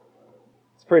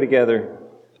Pray together.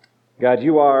 God,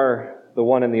 you are the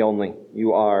one and the only.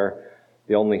 You are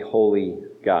the only holy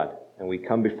God. And we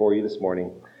come before you this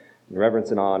morning in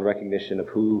reverence and awe and recognition of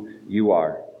who you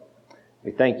are.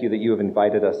 We thank you that you have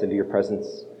invited us into your presence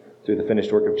through the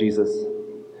finished work of Jesus.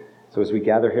 So as we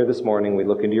gather here this morning, we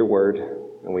look into your word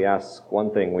and we ask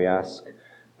one thing. We ask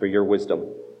for your wisdom.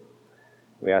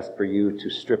 We ask for you to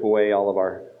strip away all of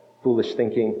our foolish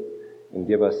thinking and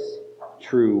give us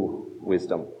true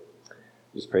wisdom.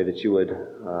 Just pray that you would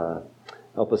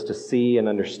help us to see and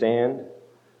understand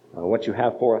what you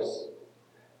have for us.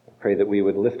 I pray that we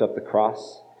would lift up the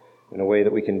cross in a way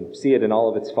that we can see it in all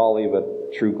of its folly,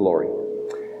 but true glory.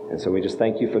 And so we just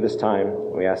thank you for this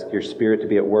time. We ask your Spirit to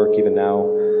be at work even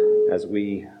now as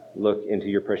we look into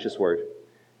your precious word.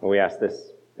 And we ask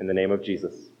this in the name of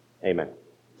Jesus. Amen.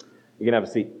 You can have a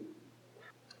seat.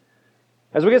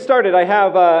 As we get started, I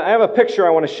have a picture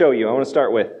I want to show you. I want to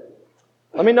start with.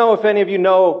 Let me know if any of you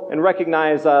know and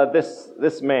recognize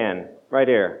this man right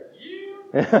here.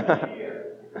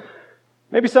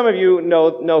 Maybe some of you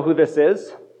know who this is.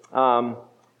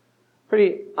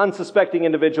 Pretty unsuspecting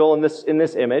individual in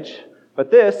this image.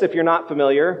 But this, if you're not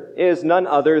familiar, is none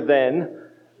other than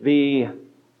the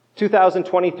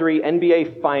 2023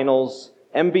 NBA Finals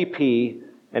MVP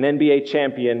and NBA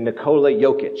champion Nikola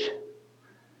Jokic.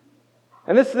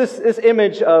 And this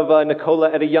image of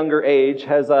Nikola at a younger age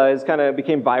has kind of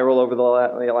became viral over the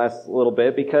last little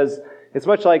bit because it's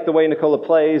much like the way Nikola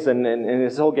plays and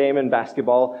his whole game in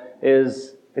basketball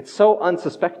it's so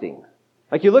unsuspecting.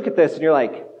 Like you look at this and you're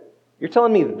like, you're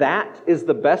telling me that is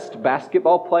the best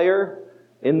basketball player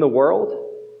in the world?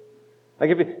 Like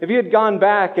if you had gone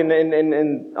back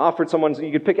and offered someone,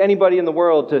 you could pick anybody in the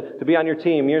world to be on your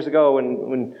team years ago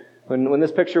when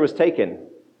this picture was taken,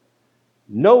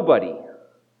 nobody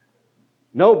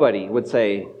would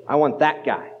say, I want that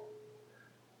guy.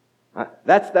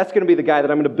 That's going to be the guy that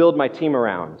I'm going to build my team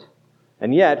around.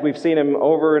 And yet, we've seen him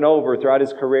over and over throughout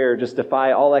his career just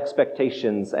defy all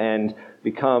expectations and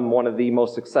become one of the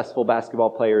most successful basketball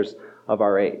players of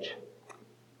our age.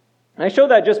 And I show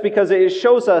that just because it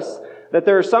shows us that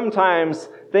there are sometimes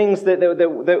things that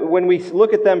when we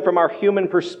look at them from our human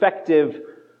perspective,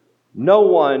 no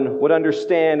one would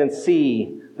understand and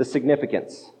see the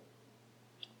significance.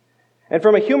 And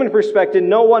from a human perspective,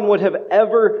 no one would have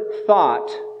ever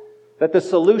thought that the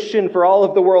solution for all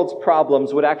of the world's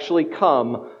problems would actually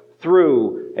come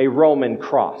through a Roman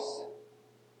cross.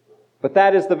 But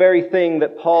that is the very thing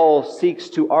that Paul seeks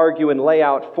to argue and lay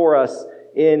out for us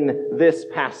in this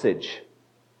passage.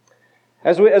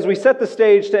 As we set the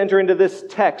stage to enter into this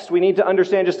text, we need to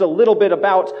understand just a little bit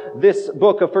about this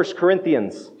book of 1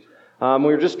 Corinthians.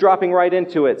 We're just dropping right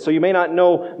into it, so you may not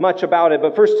know much about it,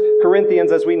 but 1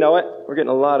 Corinthians, as we know it, we're getting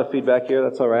a lot of feedback here,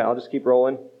 that's all right, I'll just keep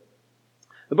rolling.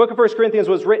 The book of 1 Corinthians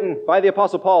was written by the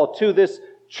Apostle Paul to this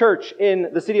church in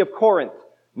the city of Corinth,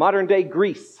 modern-day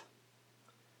Greece.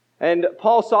 And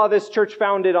Paul saw this church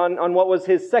founded on what was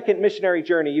his second missionary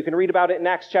journey. You can read about it in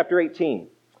Acts chapter 18.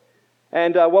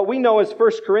 And what we know as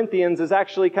 1 Corinthians is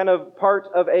actually kind of part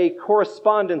of a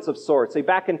correspondence of sorts, a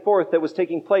back and forth that was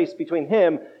taking place between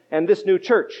him and this new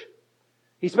church.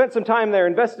 He spent some time there,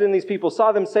 invested in these people,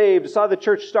 saw them saved, saw the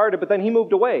church started, but then he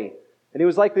moved away. And he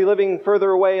was likely living further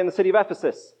away in the city of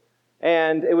Ephesus.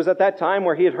 And it was at that time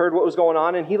where he had heard what was going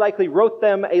on, and he likely wrote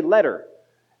them a letter,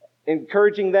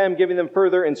 encouraging them, giving them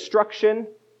further instruction.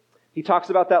 He talks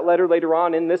about that letter later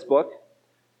on in this book.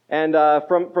 And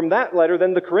from that letter,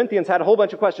 then the Corinthians had a whole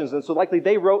bunch of questions. And so likely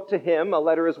they wrote to him a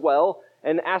letter as well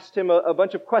and asked him a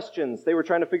bunch of questions. They were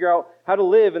trying to figure out how to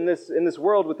live in this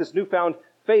world with this newfound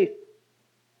faith.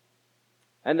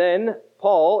 And then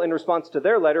Paul, in response to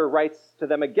their letter, writes to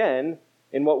them again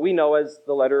in what we know as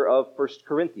the letter of 1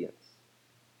 Corinthians.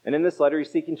 And in this letter,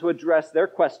 he's seeking to address their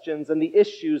questions and the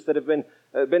issues that have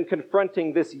been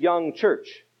confronting this young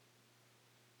church.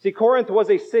 See, Corinth was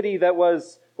a city that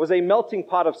was a melting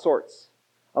pot of sorts.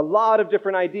 A lot of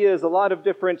different ideas, a lot of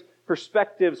different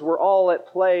perspectives were all at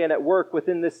play and at work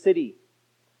within this city.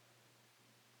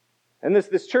 And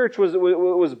this church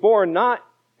was born not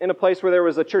in a place where there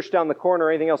was a church down the corner or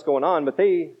anything else going on, but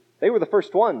they were the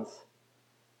first ones.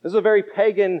 This is a very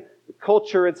pagan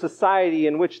culture and society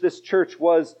in which this church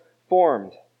was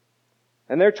formed.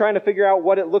 And they're trying to figure out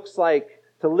what it looks like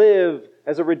to live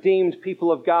as a redeemed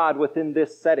people of God within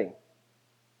this setting.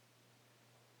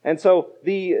 And so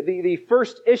the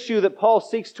first issue that Paul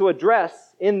seeks to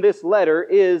address in this letter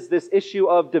is this issue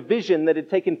of division that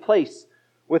had taken place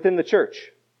within the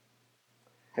church.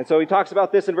 And so he talks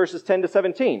about this in verses 10 to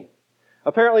 17.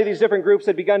 Apparently these different groups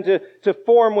had begun to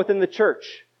form within the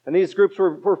church. And these groups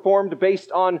were formed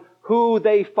based on who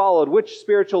they followed, which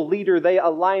spiritual leader they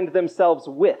aligned themselves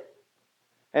with.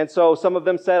 And so some of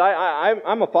them said,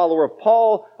 I'm a follower of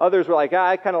Paul. Others were like,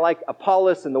 I kind of like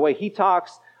Apollos and the way he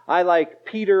talks. I like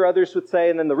Peter, others would say.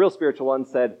 And then the real spiritual ones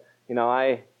said,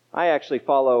 I actually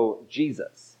follow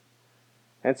Jesus.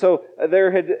 And so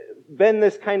there had been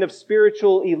this kind of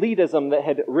spiritual elitism that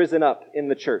had risen up in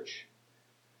the church.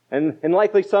 And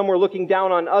likely some were looking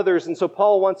down on others. And so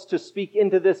Paul wants to speak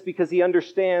into this because he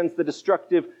understands the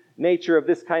destructive nature of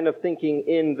this kind of thinking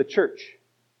in the church.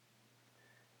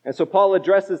 And so Paul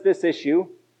addresses this issue,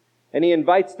 and he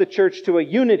invites the church to a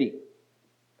unity,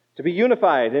 to be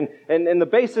unified. And the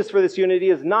basis for this unity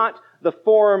is not the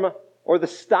form or the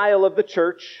style of the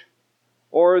church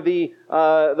or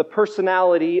the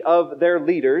personality of their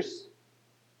leaders,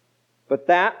 but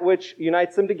that which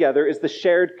unites them together is the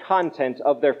shared content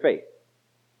of their faith.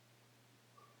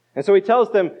 And so he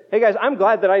tells them, hey guys, I'm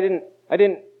glad that I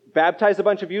didn't baptize a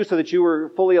bunch of you so that you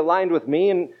were fully aligned with me.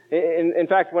 And in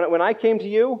fact, when I came to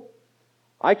you,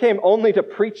 I came only to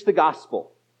preach the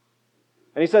gospel.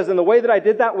 And he says, and the way that I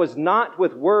did that was not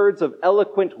with words of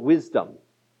eloquent wisdom.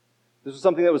 This was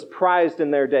something that was prized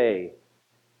in their day.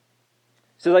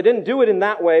 He says, I didn't do it in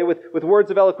that way with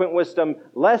words of eloquent wisdom,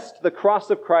 lest the cross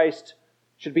of Christ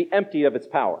should be emptied of its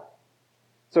power.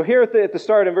 So here at the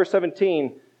start in verse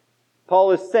 17,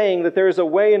 Paul is saying that there is a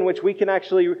way in which we can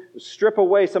actually strip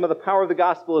away some of the power of the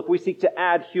gospel if we seek to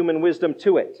add human wisdom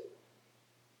to it.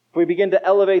 If we begin to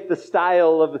elevate the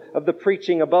style of the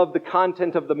preaching above the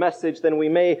content of the message, then we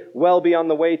may well be on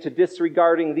the way to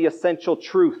disregarding the essential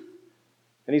truth.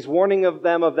 And he's warning of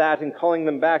them of that and calling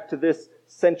them back to this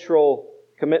central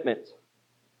commitment.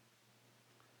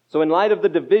 So in light of the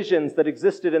divisions that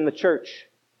existed in the church,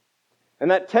 and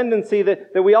that tendency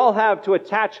that we all have to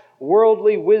attach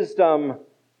worldly wisdom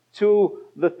to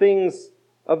the things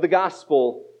of the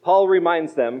gospel, Paul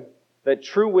reminds them that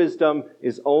true wisdom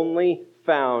is only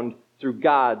found through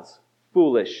God's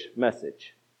foolish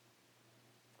message.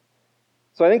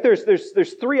 So I think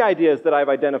there's three ideas that I've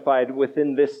identified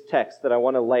within this text that I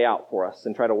want to lay out for us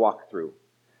and try to walk through.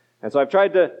 And so I've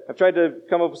tried to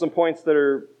come up with some points that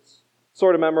are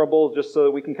sort of memorable just so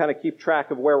that we can kind of keep track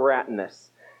of where we're at in this.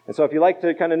 And so if you'd like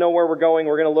to kind of know where we're going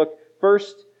to look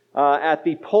first at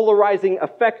the polarizing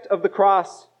effect of the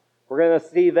cross. We're going to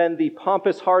see then the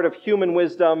pompous heart of human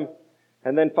wisdom.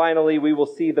 And then finally, we will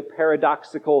see the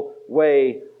paradoxical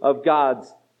way of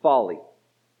God's folly.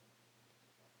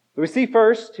 We see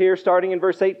first here, starting in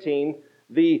verse 18,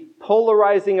 the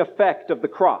polarizing effect of the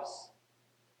cross.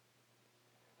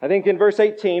 I think in verse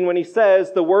 18, when he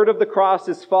says, the word of the cross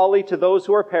is folly to those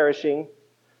who are perishing,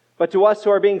 but to us who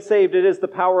are being saved, it is the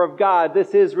power of God.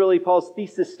 This is really Paul's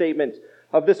thesis statement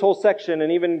of this whole section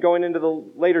and even going into the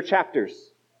later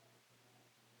chapters.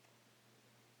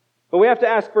 But we have to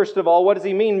ask, first of all, what does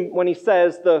he mean when he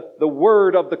says the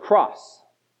word of the cross?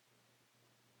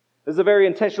 This is a very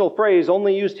intentional phrase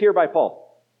only used here by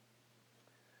Paul.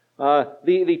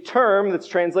 The term that's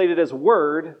translated as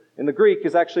word in the Greek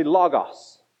is actually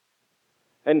logos.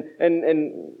 And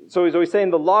so he's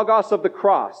saying the logos of the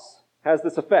cross has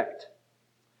this effect.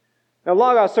 Now,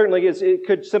 logos certainly it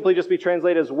could simply just be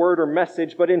translated as word or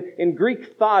message, but in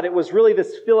Greek thought, it was really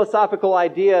this philosophical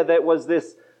idea that was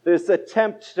this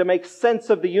attempt to make sense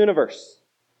of the universe.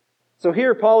 So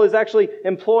here, Paul is actually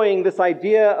employing this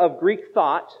idea of Greek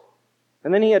thought,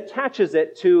 and then he attaches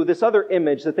it to this other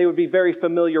image that they would be very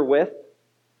familiar with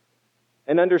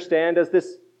and understand as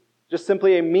this just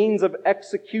simply a means of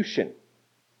execution.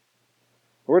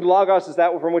 The word logos is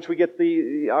that from which we get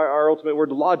our ultimate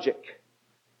word logic.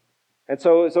 And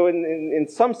so in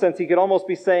some sense, he could almost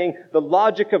be saying the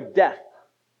logic of death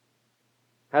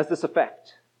has this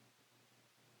effect.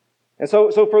 And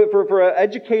so for an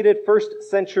educated first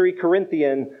century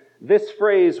Corinthian, this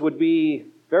phrase would be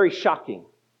very shocking.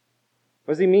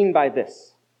 What does he mean by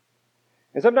this?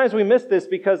 And sometimes we miss this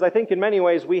because I think in many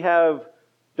ways we have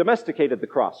domesticated the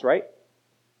cross, right?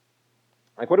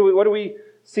 Like what do we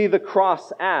see the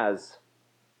cross as?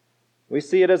 We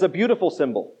see it as a beautiful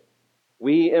symbol.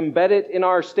 We embed it in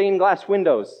our stained glass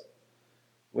windows.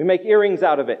 We make earrings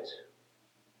out of it.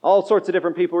 All sorts of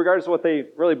different people, regardless of what they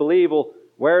really believe, will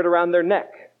wear it around their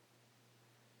neck.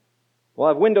 We'll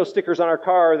have window stickers on our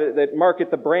car that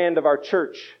market the brand of our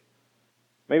church.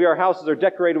 Maybe our houses are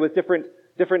decorated with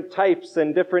different types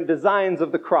and different designs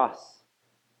of the cross.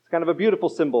 It's kind of a beautiful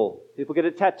symbol. People get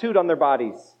it tattooed on their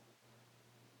bodies.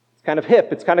 It's kind of hip.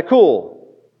 It's kind of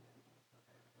cool.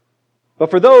 But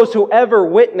for those who ever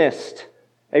witnessed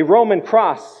a Roman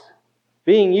cross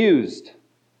being used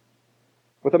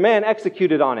with a man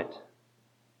executed on it,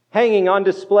 hanging on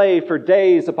display for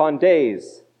days upon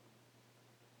days,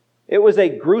 it was a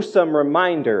gruesome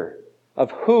reminder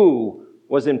of who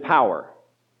was in power.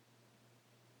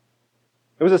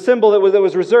 It was a symbol that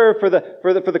was reserved for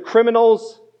the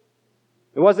criminals.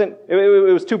 It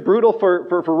was too brutal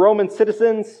for Roman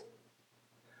citizens.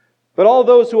 But all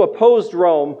those who opposed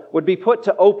Rome would be put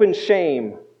to open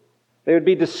shame. They would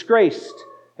be disgraced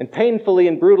and painfully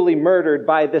and brutally murdered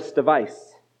by this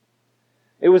device.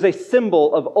 It was a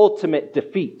symbol of ultimate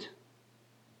defeat.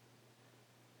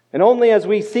 And only as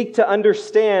we seek to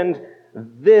understand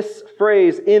this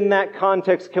phrase in that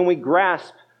context can we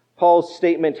grasp Paul's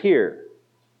statement here.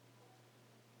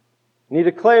 And he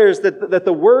declares that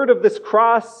the word of this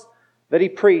cross that he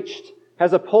preached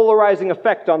has a polarizing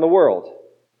effect on the world.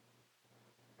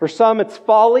 For some, it's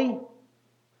folly.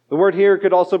 The word here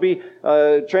could also be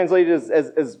translated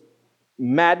as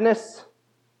madness.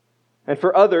 And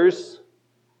for others,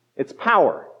 it's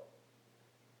power.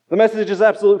 The message is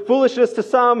absolute foolishness to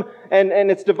some,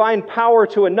 and it's divine power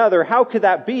to another. How could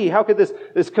that be? How could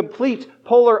this complete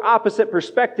polar opposite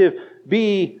perspective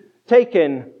be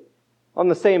taken on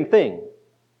the same thing?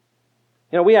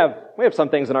 You know, we have some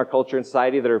things in our culture and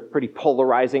society that are pretty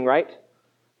polarizing, right?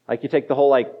 Like you take the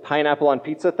whole pineapple on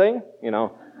pizza thing, you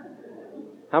know.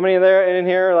 How many of there in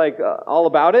here are all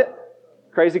about it?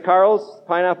 Crazy Carl's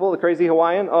pineapple, the crazy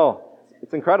Hawaiian. Oh,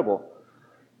 it's incredible.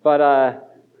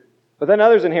 But then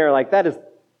others in here are like, that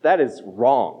is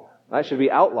wrong. That should be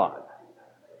outlawed.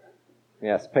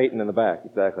 Yes, Peyton in the back,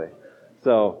 exactly.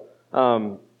 So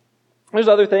there's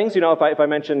other things, you know. If I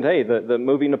mentioned, hey, the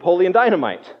movie Napoleon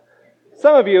Dynamite.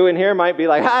 Some of you in here might be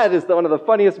like, it is one of the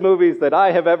funniest movies that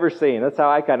I have ever seen. That's how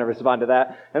I kind of respond to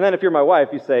that. And then if you're my wife,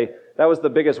 you say, that was the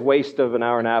biggest waste of an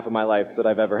hour and a half of my life that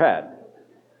I've ever had.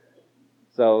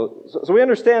 So we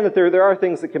understand that there are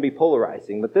things that can be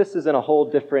polarizing, but this is in a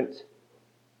whole different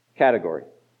category.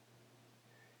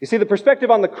 You see, the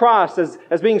perspective on the cross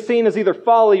as being seen as either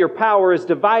folly or power is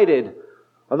divided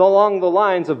along the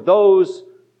lines of those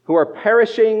who are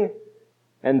perishing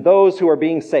and those who are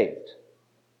being saved.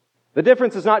 The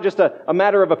difference is not just a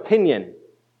matter of opinion,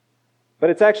 but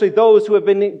it's actually those who have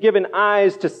been given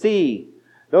eyes to see.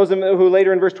 Those who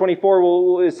later in verse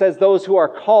 24 it says those who are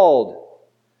called.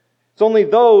 It's only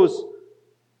those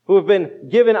who have been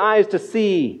given eyes to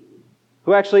see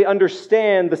who actually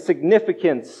understand the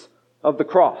significance of the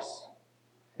cross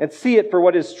and see it for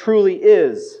what it truly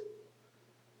is.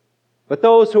 But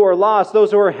those who are lost,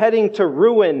 those who are heading to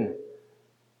ruin,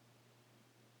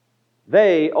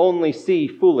 they only see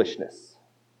foolishness.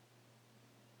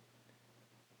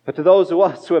 But to those of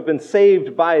us who have been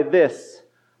saved by this,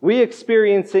 we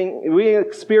experience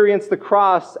the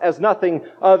cross as nothing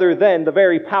other than the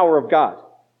very power of God.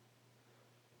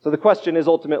 So the question is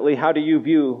ultimately, how do you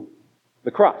view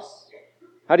the cross?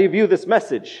 How do you view this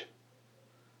message?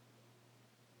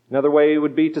 Another way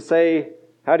would be to say,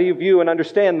 how do you view and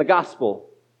understand the gospel?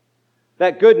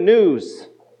 That good news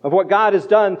of what God has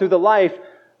done through the life,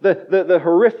 the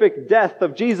horrific death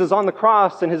of Jesus on the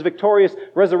cross and His victorious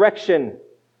resurrection.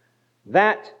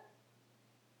 That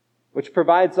which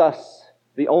provides us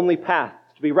the only path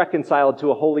to be reconciled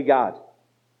to a holy God.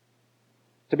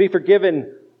 To be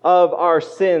forgiven of our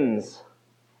sins.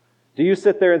 Do you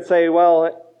sit there and say, well,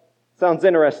 it sounds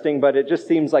interesting, but it just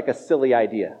seems like a silly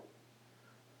idea?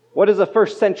 What does a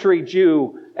first century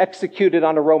Jew executed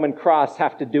on a Roman cross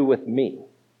have to do with me?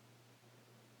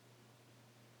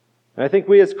 And I think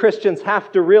we as Christians have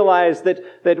to realize that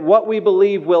what we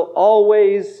believe will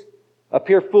always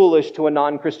appear foolish to a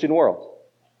non-Christian world.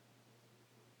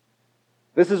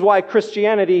 This is why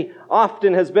Christianity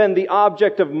often has been the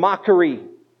object of mockery,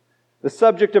 the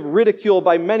subject of ridicule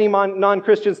by many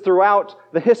non-Christians throughout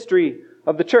the history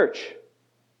of the church.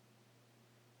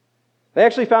 They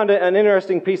actually found an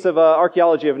interesting piece of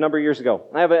archaeology a number of years ago.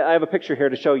 I have a picture here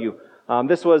to show you.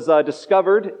 This was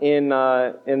discovered in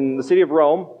the city of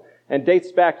Rome and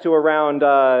dates back to around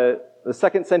the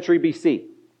 2nd century BC.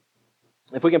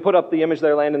 If we can put up the image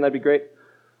there, Landon, that'd be great.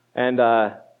 And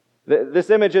this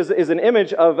image is an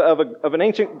image of an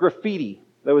ancient graffiti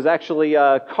that was actually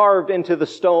carved into the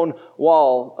stone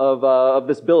wall of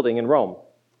this building in Rome.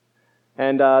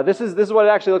 And this is what it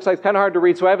actually looks like. It's kind of hard to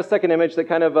read, so I have a second image that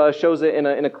kind of shows it in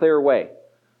a clear way.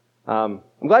 I'm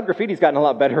glad graffiti's gotten a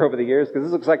lot better over the years, because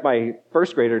this looks like my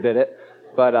first grader did it.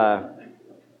 But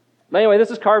anyway,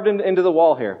 this is carved into the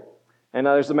wall here. And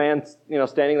there's a man,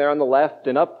 standing there on the left,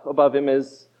 and up above him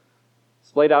is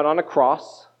splayed out on a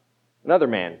cross, another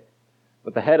man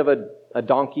with the head of a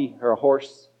donkey or a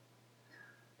horse.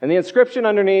 And the inscription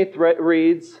underneath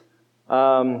reads,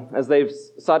 as they've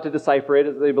sought to decipher it,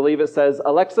 as they believe it says,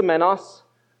 Alexamenos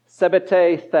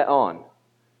sebete theon,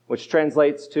 which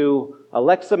translates to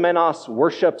Alexamenos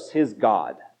worships his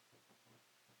God.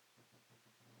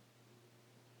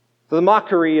 So the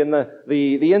mockery and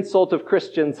the insult of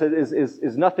Christians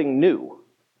is nothing new.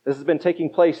 This has been taking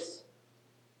place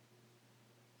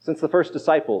since the first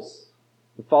disciples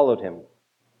who followed him.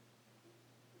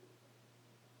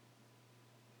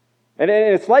 And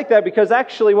it's like that because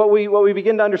actually what we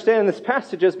begin to understand in this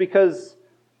passage is because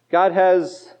God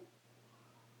has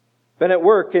been at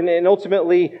work and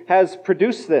ultimately has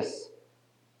produced this.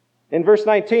 In verse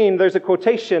 19, there's a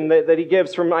quotation that he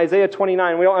gives from Isaiah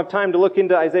 29. We don't have time to look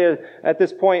into Isaiah at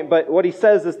this point, but what he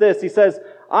says is this. He says,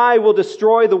 I will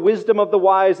destroy the wisdom of the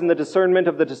wise, and the discernment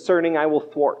of the discerning I will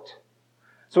thwart.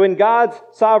 So in God's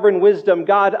sovereign wisdom,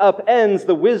 God upends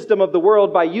the wisdom of the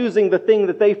world by using the thing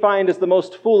that they find is the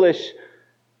most foolish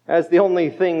as the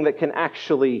only thing that can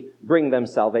actually bring them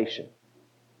salvation.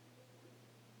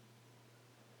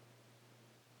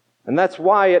 And that's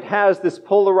why it has this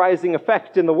polarizing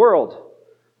effect in the world.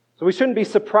 So we shouldn't be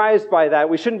surprised by that.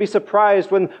 We shouldn't be surprised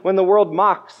when the world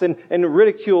mocks and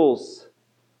ridicules.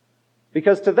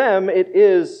 Because to them, it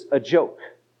is a joke.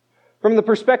 From the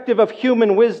perspective of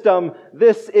human wisdom,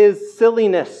 this is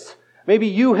silliness. Maybe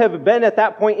you have been at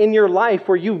that point in your life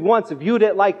where you once viewed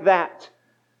it like that.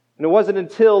 And it wasn't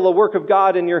until the work of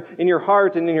God in your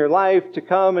heart and in your life to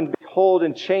come and behold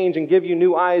and change and give you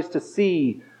new eyes to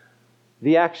see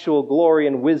the actual glory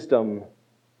and wisdom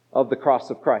of the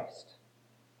cross of Christ.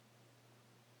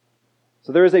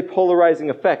 So there is a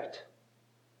polarizing effect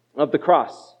of the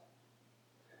cross.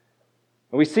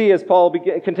 And we see as Paul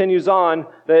continues on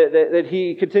that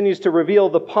he continues to reveal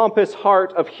the pompous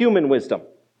heart of human wisdom.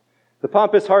 The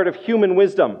pompous heart of human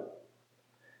wisdom.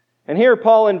 And here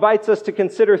Paul invites us to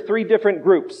consider three different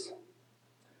groups.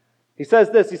 He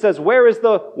says this, he says, where is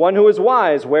the one who is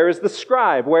wise? Where is the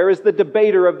scribe? Where is the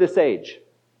debater of this age?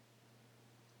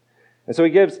 And so he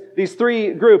gives these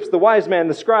three groups, the wise man,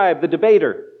 the scribe, the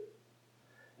debater.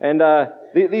 And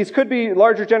these could be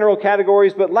larger general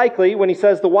categories, but likely when he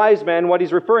says the wise man, what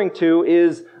he's referring to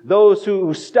is those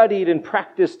who studied and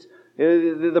practiced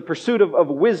the pursuit of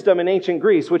wisdom in ancient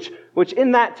Greece, which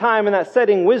in that time, in that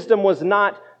setting, wisdom was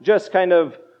not just kind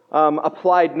of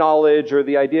applied knowledge or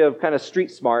the idea of kind of street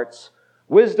smarts.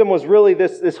 Wisdom was really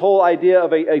this whole idea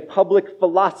of a public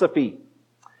philosophy,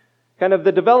 kind of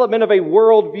the development of a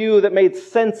worldview that made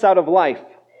sense out of life.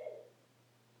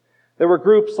 There were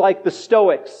groups like the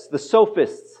Stoics, the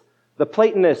Sophists, the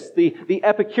Platonists, the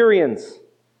Epicureans,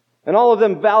 and all of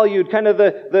them valued kind of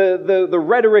the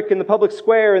rhetoric in the public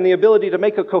square and the ability to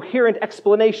make a coherent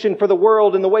explanation for the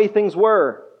world and the way things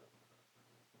were.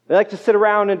 They like to sit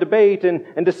around and debate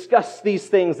and discuss these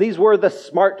things. These were the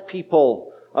smart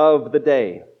people of the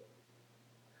day.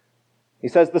 He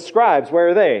says the scribes, where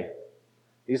are they?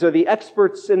 These are the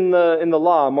experts in the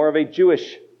law, more of a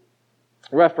Jewish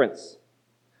reference.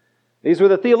 These were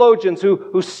the theologians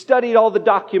who studied all the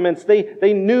documents.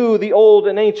 They knew the old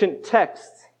and ancient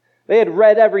texts. They had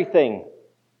read everything.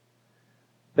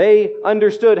 They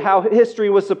understood how history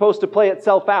was supposed to play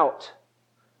itself out.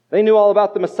 They knew all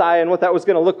about the Messiah and what that was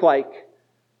going to look like.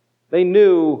 They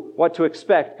knew what to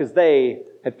expect because they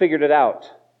had figured it out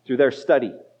through their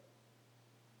study.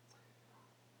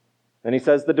 And he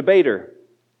says the debater.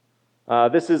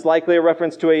 This is likely a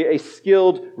reference to a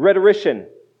skilled rhetorician.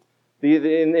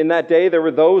 In that day, there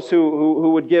were those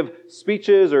who would give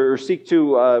speeches or seek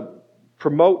to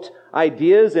promote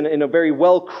ideas in a very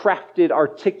well-crafted,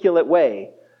 articulate way.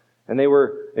 And they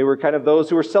were kind of those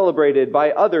who were celebrated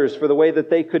by others for the way that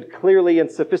they could clearly and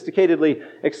sophisticatedly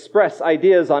express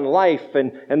ideas on life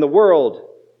and the world.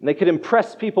 And they could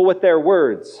impress people with their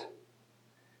words.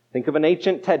 Think of an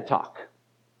ancient TED Talk.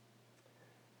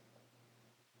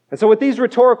 And so with these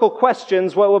rhetorical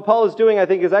questions, what Paul is doing, I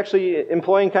think, is actually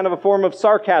employing kind of a form of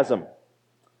sarcasm.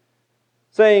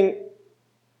 Saying,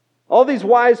 all these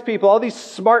wise people, all these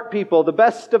smart people, the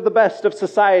best of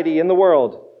society in the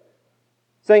world,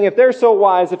 saying if they're so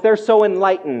wise, if they're so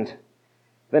enlightened,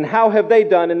 then how have they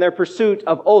done in their pursuit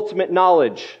of ultimate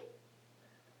knowledge?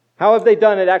 How have they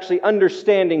done at actually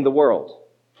understanding the world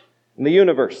and the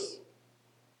universe?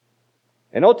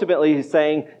 And ultimately, he's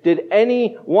saying, did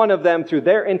any one of them, through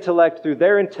their intellect, through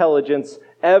their intelligence,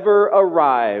 ever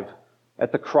arrive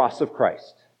at the cross of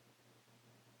Christ?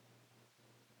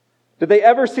 Did they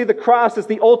ever see the cross as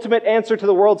the ultimate answer to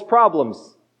the world's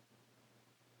problems?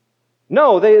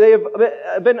 No, they've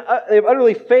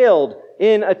utterly failed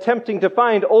in attempting to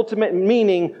find ultimate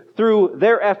meaning through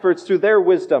their efforts, through their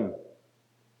wisdom.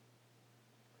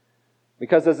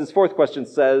 Because as his fourth question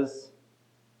says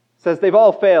they've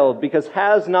all failed because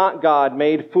has not God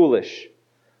made foolish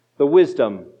the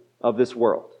wisdom of this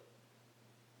world?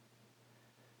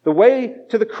 The way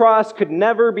to the cross could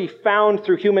never be found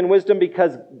through human wisdom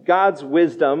because God's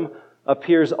wisdom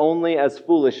appears only as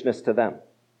foolishness to them.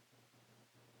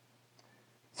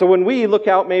 So when we look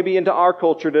out maybe into our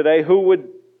culture today, who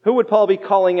would Paul be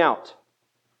calling out?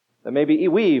 That maybe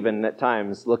we even at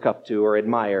times look up to or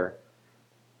admire.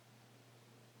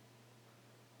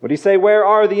 Would he say, where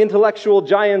are the intellectual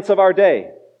giants of our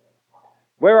day?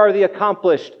 Where are the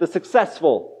accomplished, the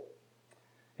successful,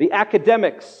 the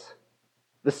academics,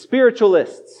 the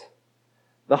spiritualists,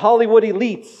 the Hollywood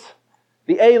elites,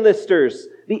 the A-listers,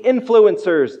 the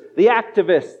influencers, the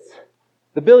activists,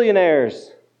 the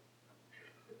billionaires,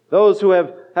 those who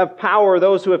have power,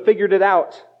 those who have figured it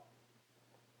out?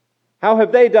 How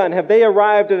have they done? Have they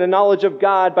arrived at a knowledge of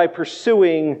God by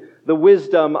pursuing the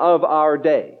wisdom of our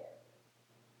day?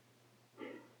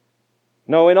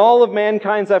 No, in all of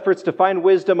mankind's efforts to find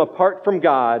wisdom apart from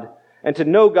God and to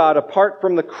know God apart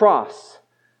from the cross,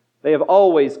 they have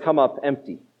always come up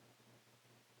empty.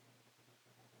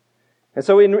 And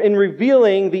so in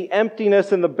revealing the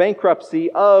emptiness and the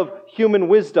bankruptcy of human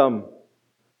wisdom,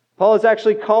 Paul is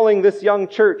actually calling this young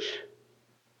church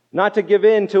not to give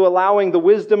in to allowing the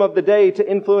wisdom of the day to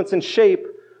influence and shape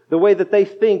the way that they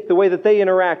think, the way that they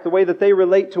interact, the way that they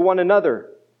relate to one another.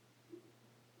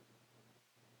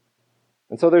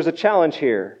 And so there's a challenge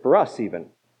here for us even.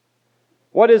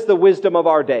 What is the wisdom of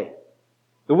our day?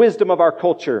 The wisdom of our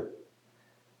culture?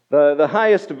 The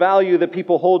highest value that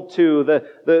people hold to,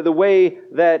 the way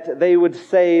that they would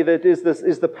say that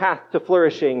is the path to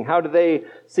flourishing. How do they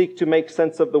seek to make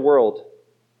sense of the world?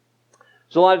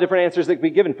 There's a lot of different answers that can be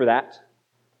given for that.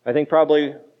 I think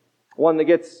probably one that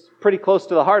gets pretty close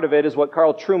to the heart of it is what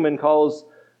Carl Trueman calls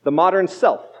the modern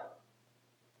self.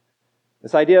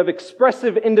 This idea of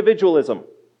expressive individualism.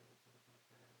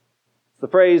 It's the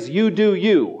phrase, you do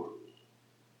you.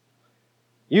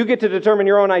 You get to determine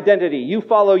your own identity. You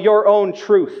follow your own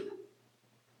truth.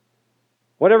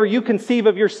 Whatever you conceive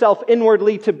of yourself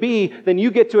inwardly to be, then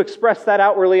you get to express that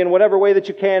outwardly in whatever way that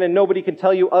you can, and nobody can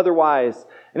tell you otherwise.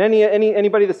 And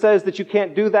anybody that says that you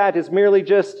can't do that is merely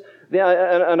just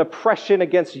an oppression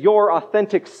against your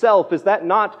authentic self. Is that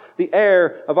not the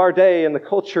air of our day and the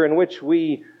culture in which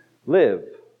we live?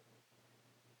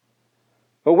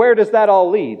 But where does that all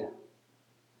lead?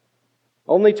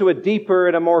 Only to a deeper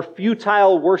and a more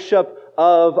futile worship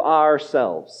of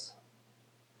ourselves.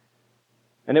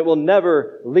 And it will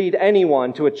never lead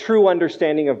anyone to a true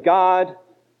understanding of God,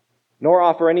 nor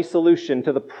offer any solution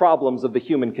to the problems of the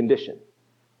human condition.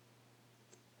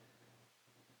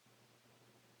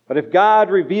 But if God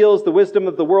reveals the wisdom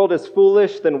of the world as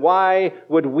foolish, then why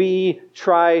would we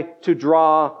try to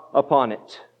draw upon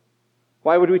it?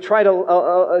 Why would we try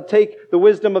to take the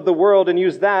wisdom of the world and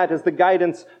use that as the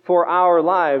guidance for our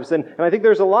lives? And I think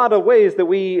there's a lot of ways that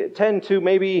we tend to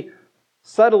maybe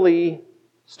subtly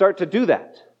start to do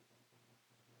that.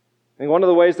 I think one of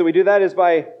the ways that we do that is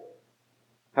by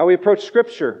how we approach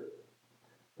Scripture.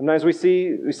 Sometimes we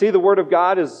see the Word of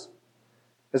God as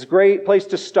a great place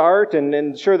to start,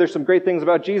 and sure, there's some great things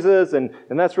about Jesus, and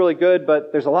that's really good,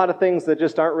 but there's a lot of things that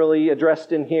just aren't really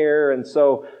addressed in here, and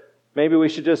so maybe we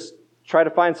should just try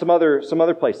to find some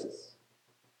other places.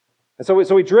 And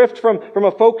so we drift from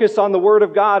a focus on the Word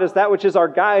of God as that which is our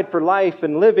guide for life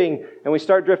and living, and we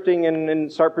start drifting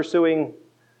and start pursuing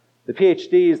the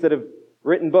PhDs that have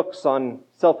written books on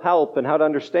self-help and how to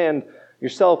understand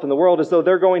yourself and the world as though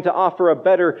they're going to offer a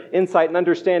better insight and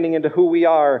understanding into who we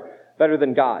are better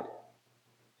than God.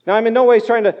 Now, I'm in no way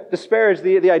trying to disparage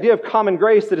the idea of common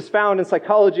grace that is found in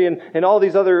psychology and all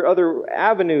these other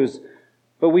avenues,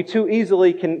 but we too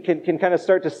easily can kind of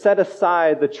start to set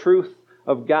aside the truth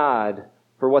of God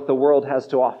for what the world has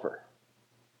to offer.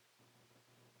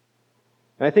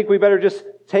 And I think we better just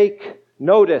take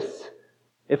notice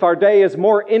if our day is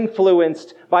more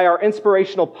influenced by our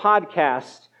inspirational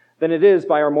podcast than it is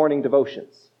by our morning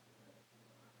devotions.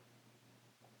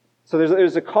 So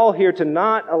there's a call here to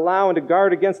not allow and to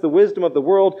guard against the wisdom of the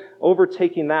world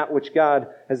overtaking that which God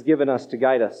has given us to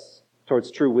guide us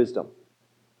towards true wisdom.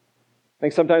 I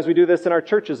think sometimes we do this in our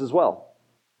churches as well.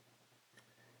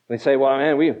 They say, well,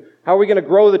 man, how are we going to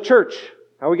grow the church?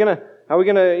 How are we going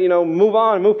to, move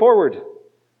on and move forward?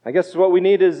 I guess what we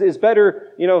need is better,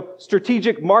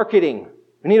 strategic marketing.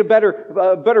 We need a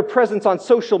better presence on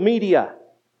social media.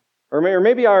 Or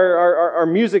maybe our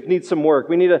music needs some work.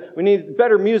 We need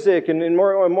better music and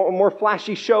more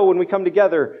flashy show when we come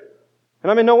together.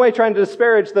 And I'm in no way trying to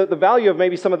disparage the value of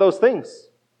maybe some of those things.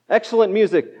 Excellent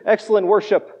music, excellent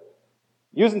worship.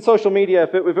 Using social media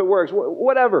if it works,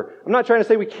 whatever. I'm not trying to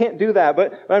say we can't do that,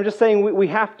 but I'm just saying we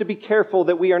have to be careful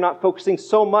that we are not focusing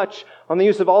so much on the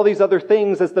use of all these other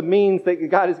things as the means that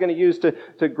God is going to use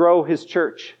to grow His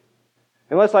church.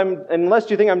 Unless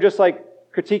you think I'm just like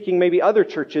critiquing maybe other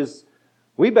churches,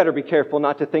 we better be careful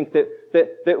not to think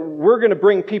that we're going to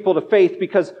bring people to faith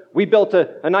because we built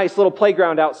a nice little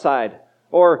playground outside.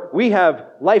 Or we have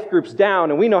life groups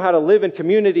down and we know how to live in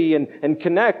community and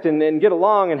connect and get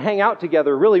along and hang out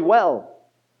together really well.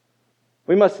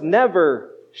 We must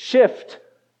never shift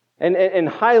and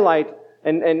highlight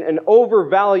and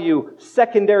overvalue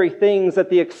secondary things at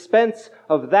the expense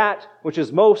of that which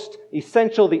is most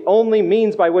essential, the only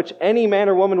means by which any man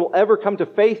or woman will ever come to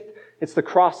faith. It's the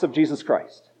cross of Jesus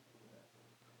Christ.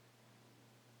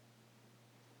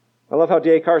 I love how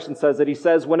D.A. Carson says it. He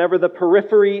says, whenever the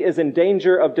periphery is in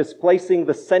danger of displacing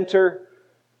the center,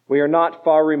 we are not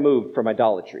far removed from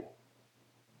idolatry.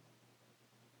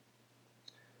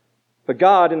 But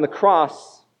God in the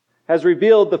cross has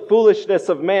revealed the foolishness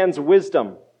of man's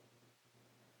wisdom.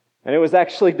 And it was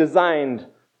actually designed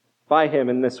by Him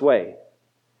in this way.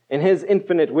 In His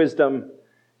infinite wisdom,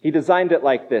 He designed it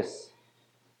like this.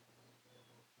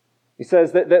 He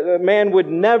says that man would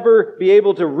never be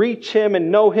able to reach Him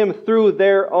and know Him through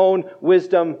their own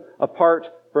wisdom apart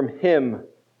from Him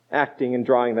acting and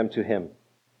drawing them to Him.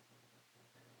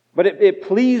 But it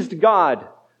pleased God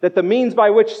that the means by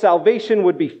which salvation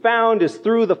would be found is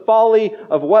through the folly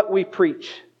of what we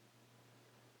preach.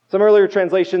 Some earlier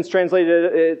translations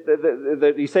translated it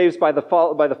that He saves by the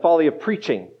folly of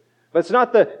preaching. But it's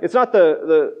not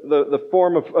the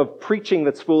form of preaching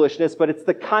that's foolishness, but it's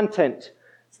the content.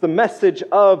 It's the message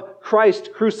of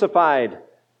Christ crucified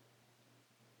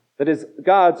that is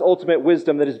God's ultimate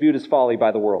wisdom that is viewed as folly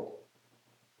by the world.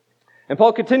 And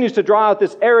Paul continues to draw out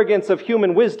this arrogance of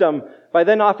human wisdom by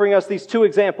then offering us these two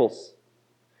examples.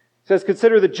 He says,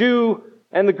 consider the Jew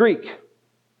and the Greek.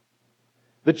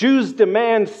 The Jews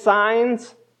demand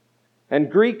signs,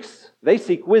 and Greeks, they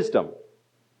seek wisdom.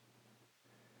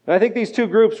 And I think these two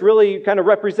groups really kind of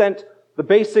represent the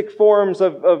basic forms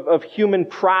of human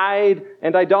pride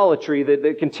and idolatry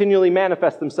that continually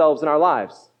manifest themselves in our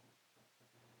lives.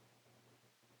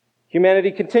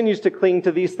 Humanity continues to cling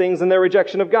to these things in their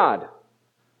rejection of God.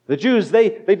 The Jews,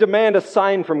 they demand a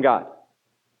sign from God.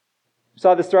 We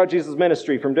saw this throughout Jesus'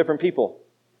 ministry from different people.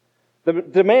 The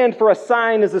demand for a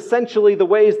sign is essentially the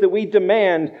ways that we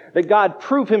demand that God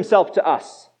prove Himself to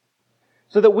us,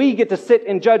 so that we get to sit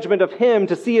in judgment of Him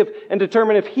to see if and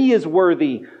determine if He is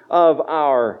worthy of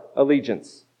our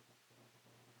allegiance.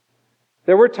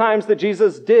 There were times that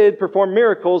Jesus did perform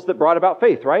miracles that brought about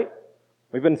faith, right?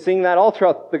 We've been seeing that all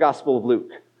throughout the Gospel of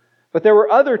Luke. But there were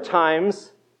other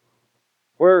times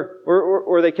where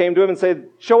they came to Him and said,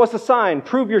 show us a sign,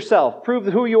 prove yourself, prove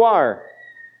who you are.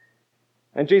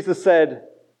 And Jesus said,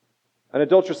 an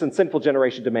adulterous and sinful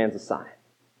generation demands a sign.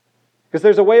 Because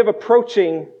there's a way of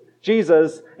approaching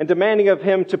Jesus and demanding of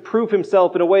Him to prove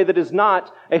Himself in a way that is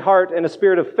not a heart and a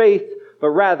spirit of faith, but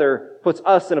rather puts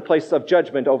us in a place of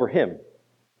judgment over Him.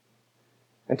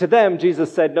 And to them,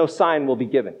 Jesus said, no sign will be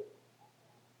given.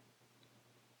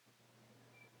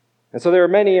 And so there are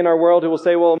many in our world who will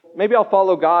say, well, maybe I'll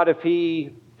follow God if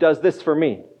He does this for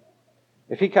me.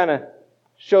 If He kind of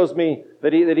shows me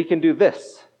that He can do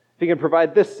this. If He can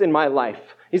provide this in my life.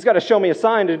 He's got to show me a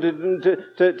sign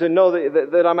to know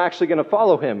that I'm actually going to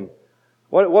follow Him.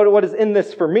 What is in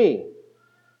this for me?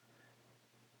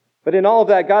 But in all of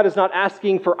that, God is not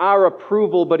asking for our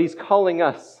approval, but He's calling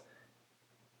us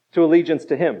to allegiance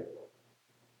to Him.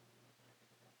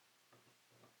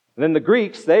 And then the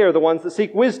Greeks, they are the ones that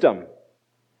seek wisdom.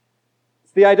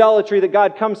 It's the idolatry that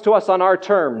God comes to us on our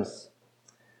terms.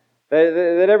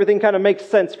 That everything kind of makes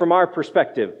sense from our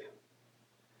perspective.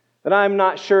 That I'm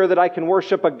not sure that I can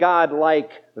worship a God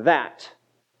like that.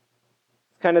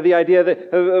 It's kind of the idea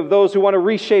of those who want to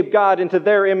reshape God into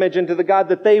their image, into the God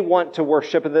that they want to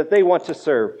worship and that they want to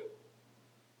serve.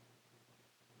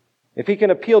 If He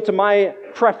can appeal to my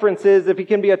preferences, if He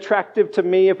can be attractive to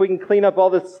me, if we can clean up all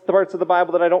the parts of the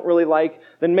Bible that I don't really like,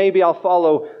 then maybe I'll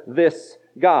follow this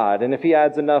God. And if He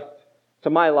adds enough to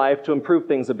my life to improve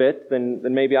things a bit, then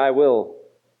maybe I will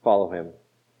follow Him.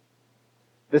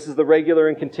 This is the regular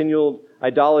and continual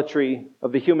idolatry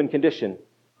of the human condition.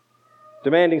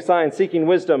 Demanding signs, seeking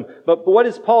wisdom. But what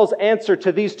is Paul's answer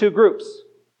to these two groups?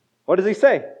 What does he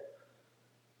say?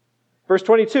 Verse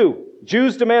 22,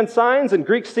 Jews demand signs and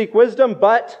Greeks seek wisdom,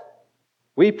 but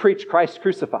we preach Christ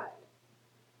crucified.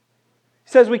 He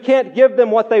says we can't give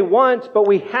them what they want, but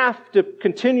we have to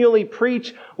continually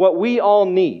preach what we all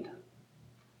need.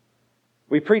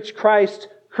 We preach Christ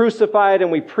crucified,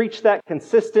 and we preach that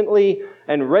consistently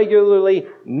and regularly,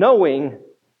 knowing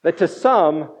that to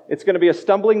some, it's going to be a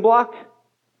stumbling block,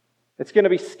 it's going to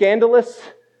be scandalous,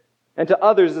 and to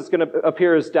others, it's going to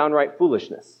appear as downright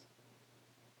foolishness.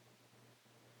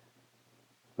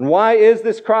 And why is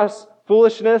this cross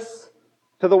foolishness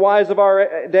to the wise of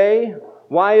our day?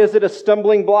 Why is it a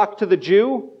stumbling block to the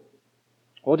Jew?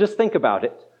 Well, just think about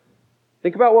it.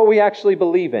 Think about what we actually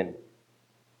believe in.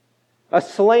 A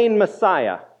slain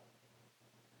Messiah,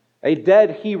 a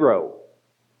dead hero,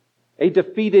 a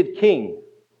defeated king.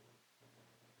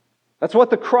 That's what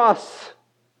the cross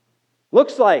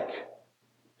looks like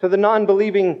to the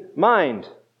non-believing mind.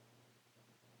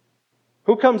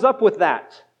 Who comes up with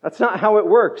that? That's not how it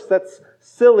works. That's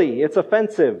silly. It's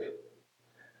offensive.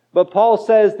 But Paul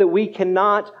says that we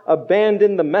cannot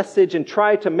abandon the message and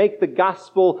try to make the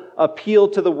gospel appeal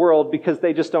to the world because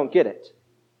they just don't get it.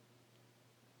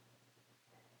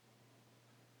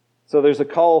 So there's a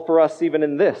call for us even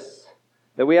in this,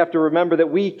 that we have to remember that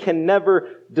we can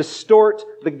never distort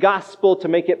the gospel to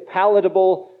make it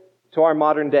palatable to our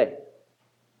modern day.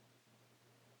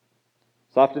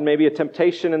 It's often maybe a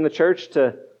temptation in the church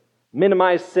to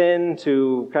minimize sin,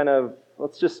 to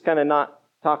let's just not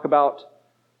talk about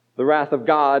the wrath of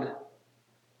God.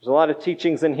 There's a lot of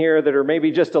teachings in here that are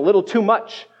maybe just a little too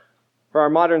much for our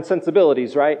modern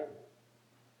sensibilities, right?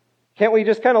 Can't we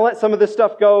just let some of this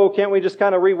stuff go? Can't we just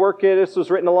rework it? This was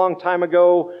written a long time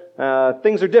ago.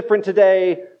 Things are different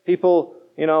today. People,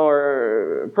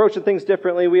 are approaching things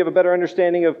differently. We have a better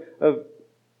understanding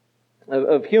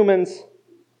of humans.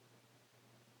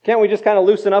 Can't we just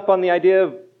loosen up on the idea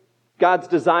of God's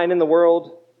design in the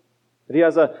world? That He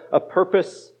has a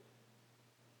purpose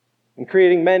in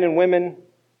creating men and women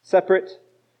separate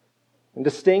and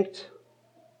distinct.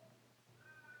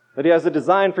 That He has a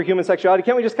design for human sexuality.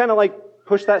 Can't we just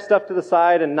push that stuff to the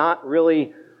side and not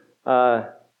really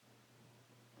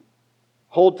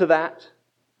hold to that?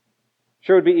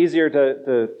 Sure, it would be easier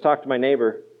to talk to my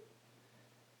neighbor.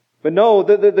 But no,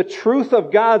 the truth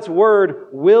of God's Word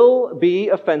will be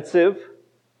offensive,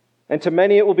 and to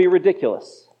many it will be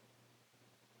ridiculous.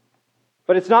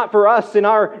 But it's not for us in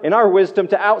our wisdom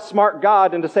to outsmart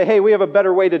God and to say, hey, we have a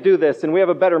better way to do this, and we have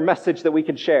a better message that we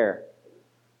can share.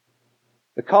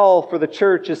 The call for the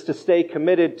church is to stay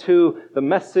committed to the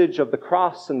message of the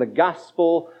cross and the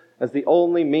gospel as the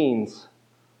only means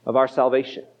of our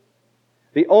salvation.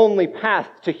 The only path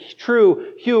to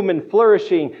true human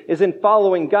flourishing is in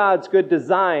following God's good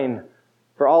design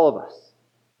for all of us.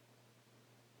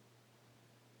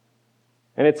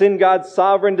 And it's in God's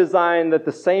sovereign design that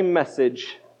the same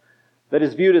message that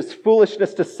is viewed as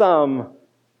foolishness to some,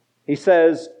 He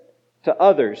says to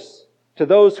others, to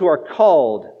those who are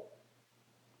called,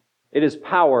 it is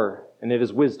power and it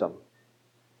is wisdom.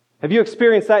 Have you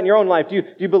experienced that in your own life? Do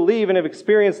you believe and have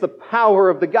experienced the power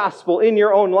of the gospel in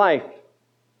your own life?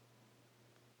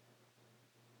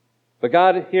 But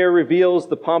God here reveals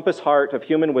the pompous heart of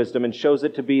human wisdom and shows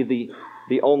it to be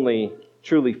the only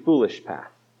truly foolish path.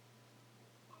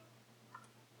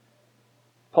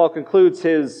 Paul concludes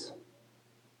his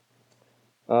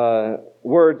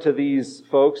word to these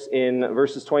folks in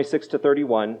verses 26 to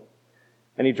 31,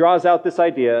 and he draws out this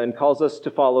idea and calls us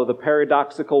to follow the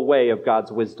paradoxical way of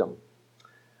God's wisdom,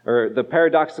 or the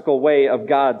paradoxical way of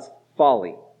God's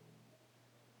folly,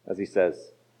 as he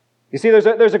says. You see,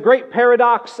 there's a great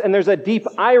paradox and there's a deep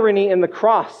irony in the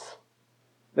cross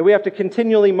that we have to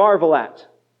continually marvel at.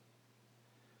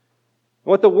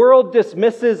 What the world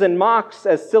dismisses and mocks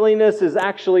as silliness is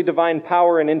actually divine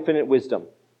power and infinite wisdom.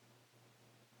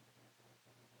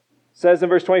 It says in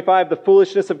verse 25, the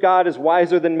foolishness of God is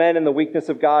wiser than men, and the weakness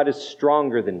of God is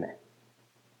stronger than men.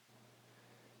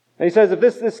 And he says, if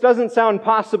this doesn't sound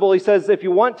possible, he says, if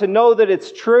you want to know that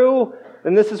it's true,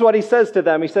 then this is what he says to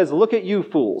them. He says, look at you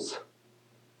fools.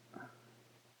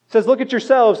 He says, look at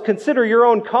yourselves, consider your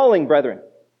own calling, brethren.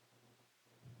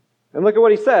 And look at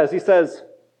what he says. He says,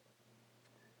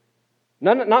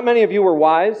 not many of you were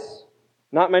wise,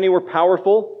 not many were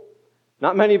powerful,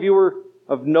 not many of you were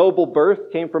of noble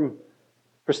birth, came from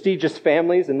prestigious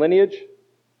families and lineage.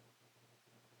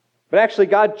 But actually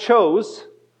God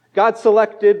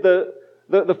selected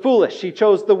the foolish. He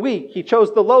chose the weak. He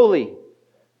chose the lowly.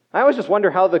 I always just wonder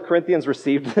how the Corinthians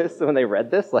received this when they read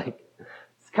this.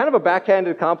 It's kind of a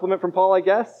backhanded compliment from Paul, I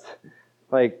guess.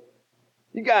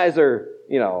 You guys are,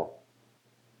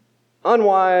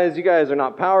 unwise. You guys are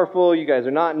not powerful. You guys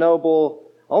are not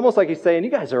noble. Almost like he's saying, you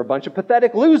guys are a bunch of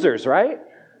pathetic losers, right?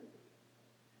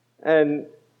 And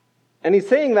he's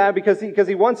saying that because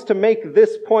he wants to make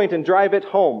this point and drive it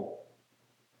home.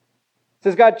 It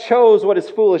says God chose what is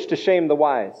foolish to shame the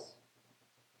wise.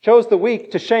 chose the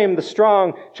weak to shame the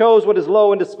strong, chose what is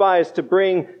low and despised to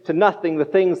bring to nothing the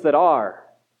things that are.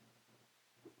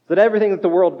 So that everything that the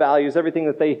world values, everything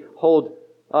that they hold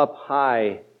up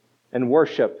high and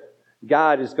worship,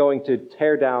 God is going to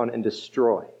tear down and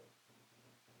destroy.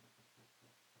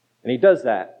 And He does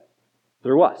that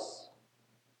through us,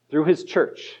 through His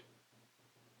church,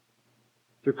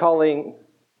 through calling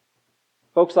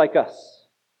folks like us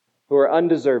who are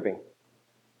undeserving,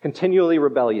 continually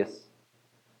rebellious,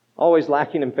 always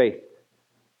lacking in faith.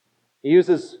 He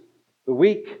uses the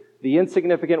weak, the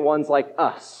insignificant ones like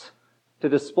us to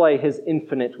display His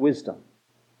infinite wisdom.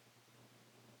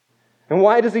 And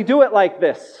why does He do it like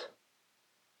this?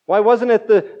 Why wasn't it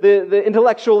the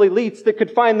intellectual elites that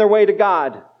could find their way to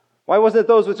God? Why wasn't it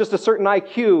those with just a certain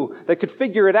IQ that could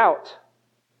figure it out?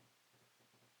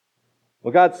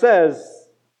 Well, God says,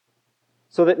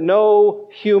 so that no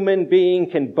human being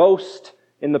can boast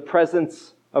in the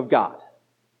presence of God.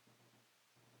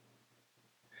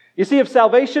 You see, if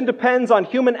salvation depends on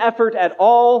human effort at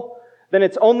all, then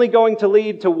it's only going to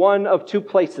lead to one of two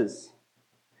places.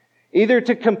 Either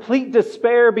to complete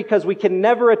despair because we can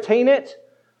never attain it,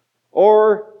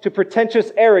 or to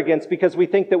pretentious arrogance because we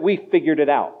think that we've figured it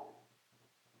out.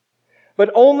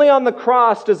 But only on the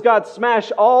cross does God smash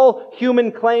all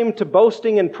human claim to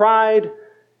boasting and pride,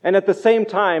 and at the same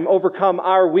time overcome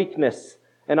our weakness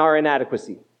and our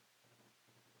inadequacy.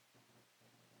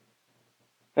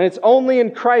 And it's only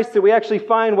in Christ that we actually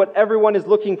find what everyone is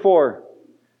looking for.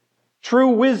 True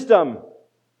wisdom,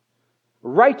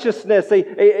 righteousness,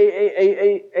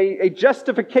 a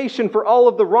justification for all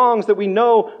of the wrongs that we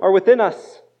know are within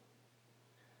us.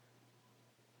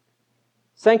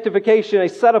 Sanctification,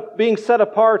 being set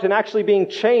apart and actually being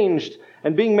changed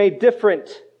and being made different.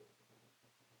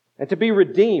 And to be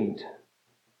redeemed.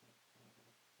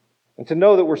 And to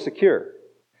know that we're secure.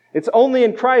 It's only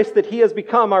in Christ that He has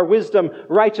become our wisdom,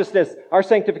 righteousness, our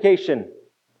sanctification,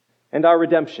 and our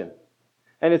redemption.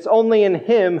 And it's only in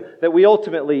Him that we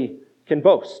ultimately can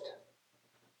boast.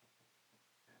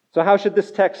 So how should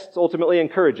this text ultimately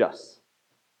encourage us?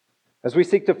 As we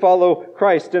seek to follow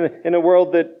Christ in a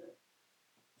world that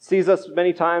sees us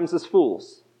many times as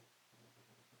fools.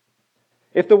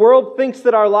 If the world thinks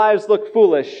that our lives look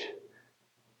foolish,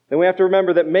 then we have to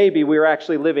remember that maybe we are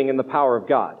actually living in the power of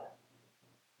God.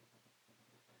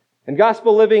 And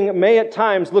gospel living may at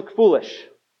times look foolish.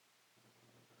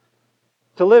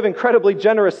 To live incredibly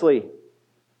generously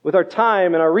with our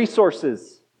time and our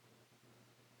resources.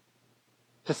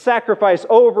 To sacrifice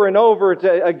over and over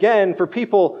again for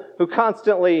people who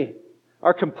constantly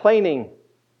are complaining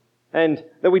and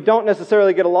that we don't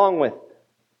necessarily get along with.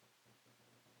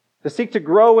 To seek to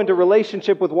grow into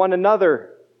relationship with one another.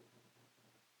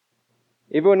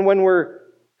 Even when we're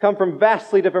come from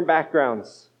vastly different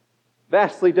backgrounds,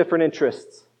 vastly different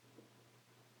interests.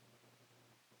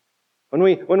 When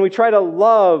we try to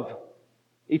love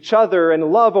each other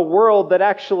and love a world that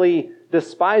actually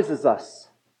despises us,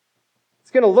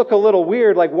 it's going to look a little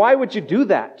weird. Like, why would you do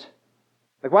that?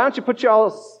 Like, why don't you put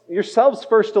yourselves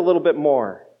first a little bit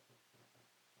more?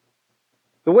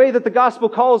 The way that the gospel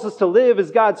calls us to live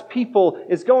as God's people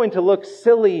is going to look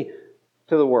silly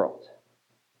to the world.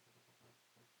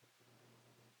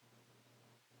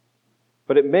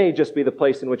 But it may just be the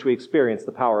place in which we experience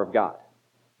the power of God.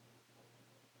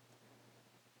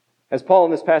 As Paul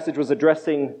in this passage was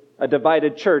addressing a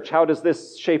divided church, how does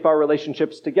this shape our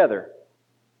relationships together?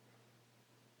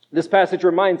 This passage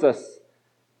reminds us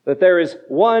that there is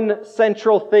one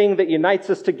central thing that unites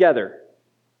us together,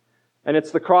 and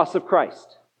it's the cross of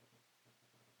Christ.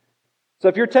 So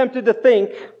if you're tempted to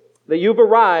think that you've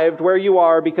arrived where you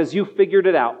are because you figured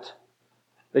it out,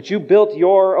 that you built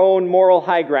your own moral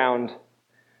high ground,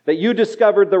 that you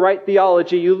discovered the right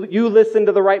theology, you listen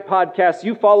to the right podcasts,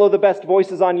 you follow the best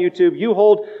voices on YouTube, you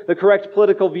hold the correct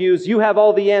political views, you have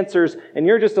all the answers, and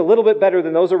you're just a little bit better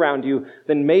than those around you,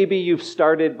 then maybe you've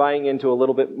started buying into a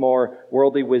little bit more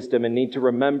worldly wisdom and need to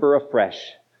remember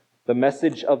afresh the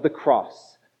message of the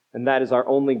cross, and that is our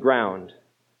only ground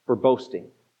for boasting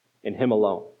in Him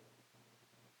alone.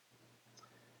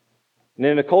 And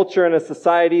in a culture and a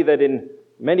society that in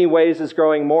many ways is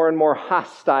growing more and more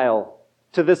hostile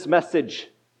to this message,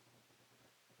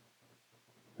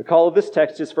 the call of this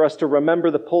text is for us to remember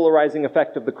the polarizing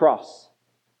effect of the cross.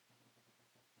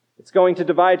 It's going to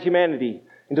divide humanity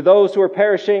into those who are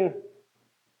perishing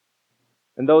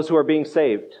and those who are being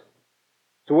saved.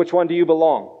 To which one do you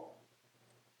belong?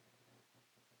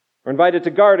 We're invited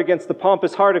to guard against the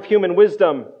pompous heart of human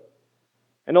wisdom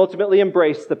and ultimately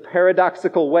embrace the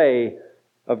paradoxical way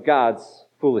of God's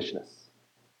foolishness.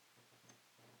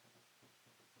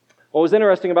 What was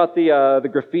interesting about the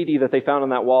graffiti that they found on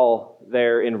that wall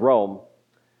there in Rome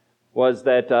was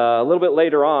that a little bit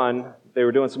later on, they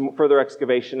were doing some further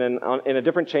excavation, and in a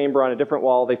different chamber on a different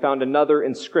wall, they found another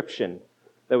inscription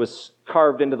that was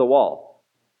carved into the wall.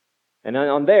 And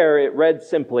on there, it read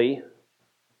simply,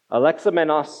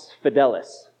 Alexamenos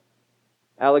Fidelis.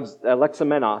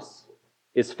 Alexamenos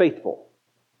is faithful.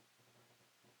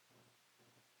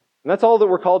 And that's all that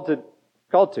we're called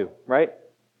to, right?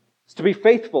 It's to be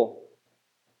faithful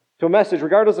to a message,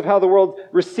 regardless of how the world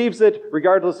receives it,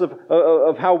 regardless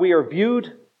of how we are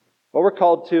viewed. What we're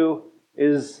called to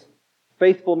is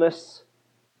faithfulness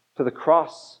to the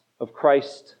cross of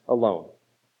Christ alone.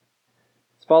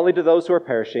 It's folly to those who are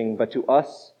perishing, but to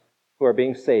us who are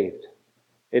being saved,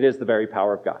 it is the very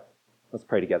power of God. Let's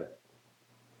pray together.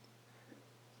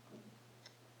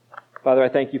 Father, I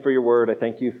thank you for your word. I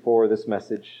thank you for this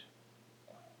message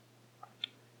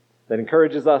that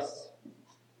encourages us,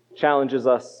 challenges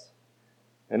us,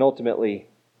 and ultimately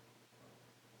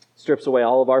strips away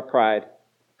all of our pride,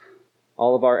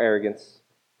 all of our arrogance,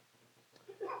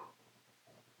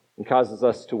 and causes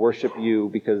us to worship you,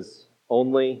 because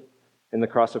only in the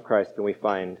cross of Christ can we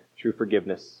find true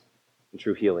forgiveness and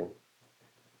true healing.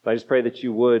 But I just pray that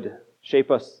you would shape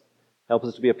us, help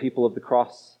us to be a people of the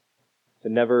cross, to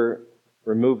never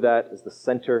remove that as the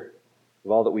center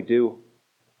of all that we do,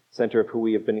 center of who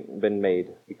we have been made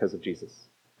because of Jesus.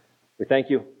 We thank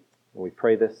you, and we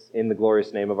pray this in the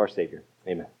glorious name of our Savior.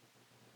 Amen.